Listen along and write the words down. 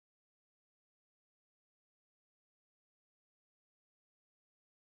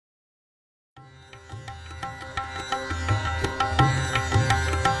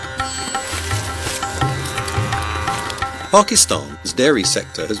Pakistan's dairy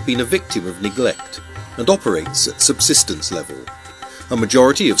sector has been a victim of neglect and operates at subsistence level. A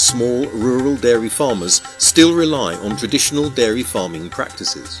majority of small rural dairy farmers still rely on traditional dairy farming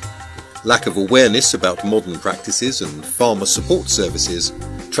practices. Lack of awareness about modern practices and farmer support services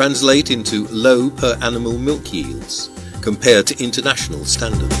translate into low per animal milk yields compared to international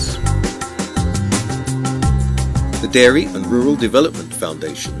standards. The Dairy and Rural Development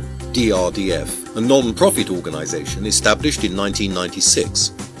Foundation, DRDF, a non-profit organisation established in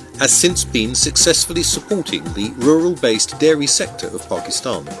 1996, has since been successfully supporting the rural-based dairy sector of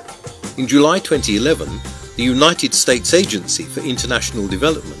Pakistan. In July 2011, the United States Agency for International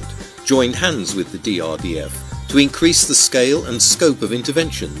Development joined hands with the DRDF to increase the scale and scope of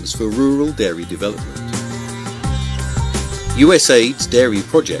interventions for rural dairy development. USAID's dairy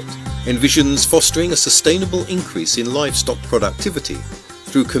project envisions fostering a sustainable increase in livestock productivity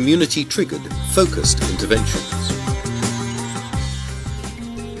through community-triggered, focused interventions.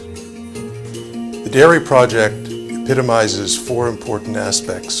 The dairy project epitomizes four important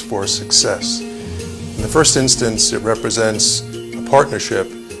aspects for success. In the first instance, it represents a partnership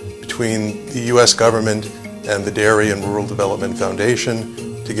between the U.S. government and the Dairy and Rural Development Foundation,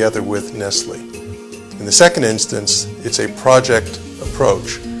 together with Nestle. In the second instance, it's a project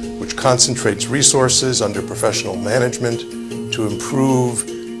approach which concentrates resources under professional management to improve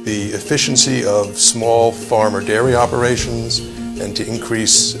the efficiency of small farmer dairy operations and to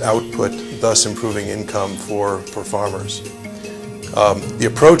increase output, thus improving income for farmers. The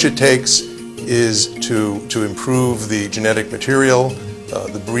approach it takes is to improve the genetic material,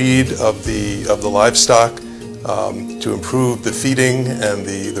 the breed of the livestock, to improve the feeding and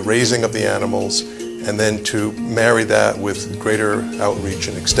the raising of the animals, and then to marry that with greater outreach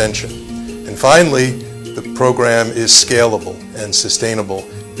and extension. And finally, the program is scalable and sustainable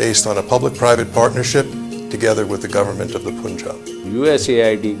based on a public-private partnership together with the government of the Punjab.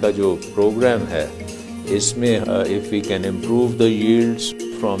 USAID का जो program है, इसमें if we can improve the yields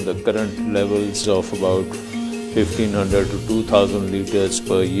from the current levels of about 1,500 to 2,000 liters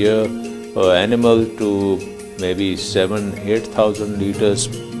per year per animal to maybe 7,000-8,000 liters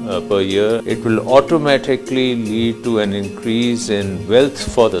per year, it will automatically lead to an increase in wealth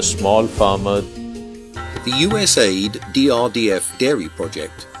for the small farmer. The USAID DRDF Dairy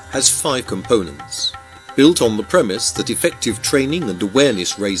Project has 5 components, built on the premise that effective training and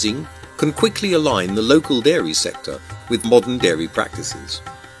awareness raising can quickly align the local dairy sector with modern dairy practices.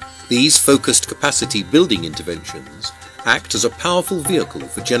 These focused capacity building interventions act as a powerful vehicle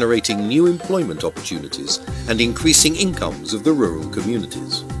for generating new employment opportunities and increasing incomes of the rural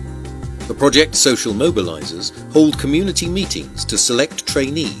communities. The project's social mobilizers hold community meetings to select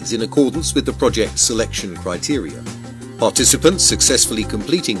trainees in accordance with the project's selection criteria. Participants successfully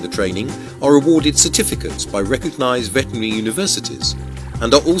completing the training are awarded certificates by recognized veterinary universities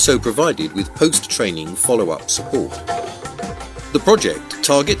and are also provided with post-training follow-up support. The project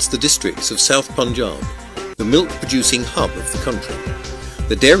targets the districts of South Punjab, the milk-producing hub of the country.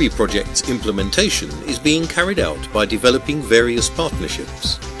 The dairy project's implementation is being carried out by developing various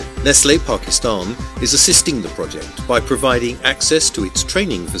partnerships. Nestle Pakistan is assisting the project by providing access to its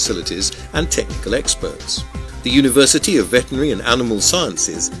training facilities and technical experts. The University of Veterinary and Animal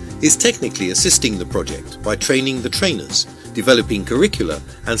Sciences is technically assisting the project by training the trainers, developing curricula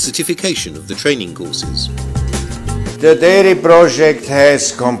and certification of the training courses. The dairy project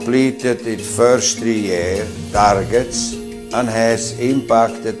has completed its first 3-year targets and has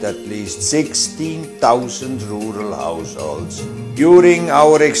impacted at least 16,000 rural households. During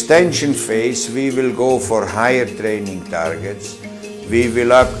our extension phase, we will go for higher training targets. We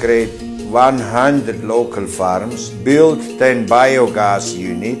will upgrade 100 local farms, build 10 biogas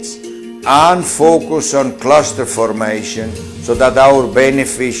units, and focus on cluster formation so that our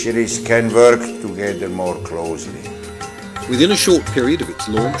beneficiaries can work together more closely. Within a short period of its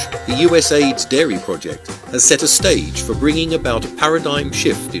launch, the USAID's dairy project has set a stage for bringing about a paradigm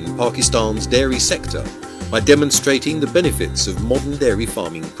shift in Pakistan's dairy sector by demonstrating the benefits of modern dairy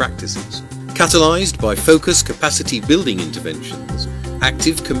farming practices. Catalyzed by focused capacity building interventions,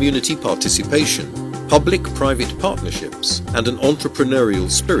 active community participation, public-private partnerships, and an entrepreneurial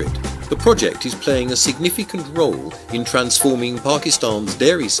spirit, the project is playing a significant role in transforming Pakistan's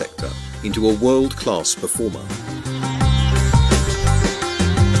dairy sector into a world-class performer.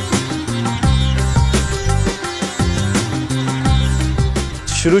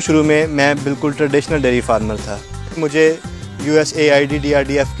 शुरू में मैं बिल्कुल traditional dairy farmer था। मुझे USAID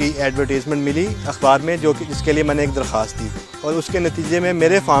DRDF की advertisement मिली अखबार में, जिसके लिए मैंने एक दरख्वास्त दी और उसके नतीजे में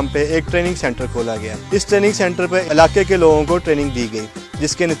मेरे फार्म पे एक ट्रेनिंग सेंटर खोला गया। इस ट्रेनिंग सेंटर पे इलाके के लोगों को ट्रेनिंग दी गई।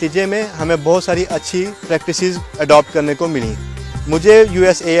 जिसके नतीजे में हमें बहुत सारी अच्छी प्रैक्टिसेस अडॉप्ट करने को मिली। मुझे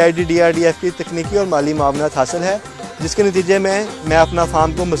USAID DRDF की तकनीकी और माली मावनत हासिल है, जिसके नतीजे में मैं अपना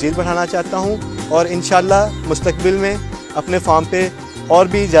फार्म को मज़ीद बढ़ाना चाहता हूँ और इंशाल्लाह मुस्तकबिल में अपने फार्म पे और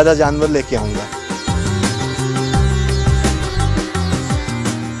भी ज़्यादा जानवर लेके आऊँगा।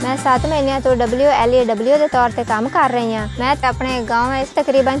 मैं 7 महीने तो WLEW के तौर पर काम कर रही हूँ। मैं अपने गाँव में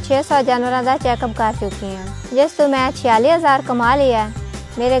तकरीबन 600 जानवरों का चेकअप कर चुकी हूँ, जिस तो मैं 46,000 कमा लिया।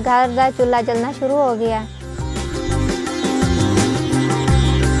 मेरे घर का चूल्हा जलना शुरू हो गया।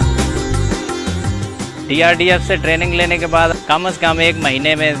 DRDF से ट्रेनिंग लेने के बाद कम से कम एक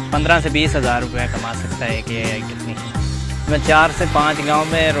महीने में 15 से 20 हज़ार रुपये कमा सकता है कि AI टेक्नीशियन। मैं 4 से 5 गांव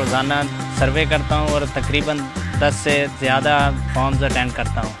में रोज़ाना सर्वे करता हूं और तकरीबन 10 से ज़्यादा फॉर्म्स अटेंड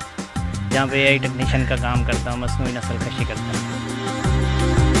करता हूं, जहां पे AI टेक्नीशियन का काम करता हूं, मसनूई नस्ल कशी करता हूं।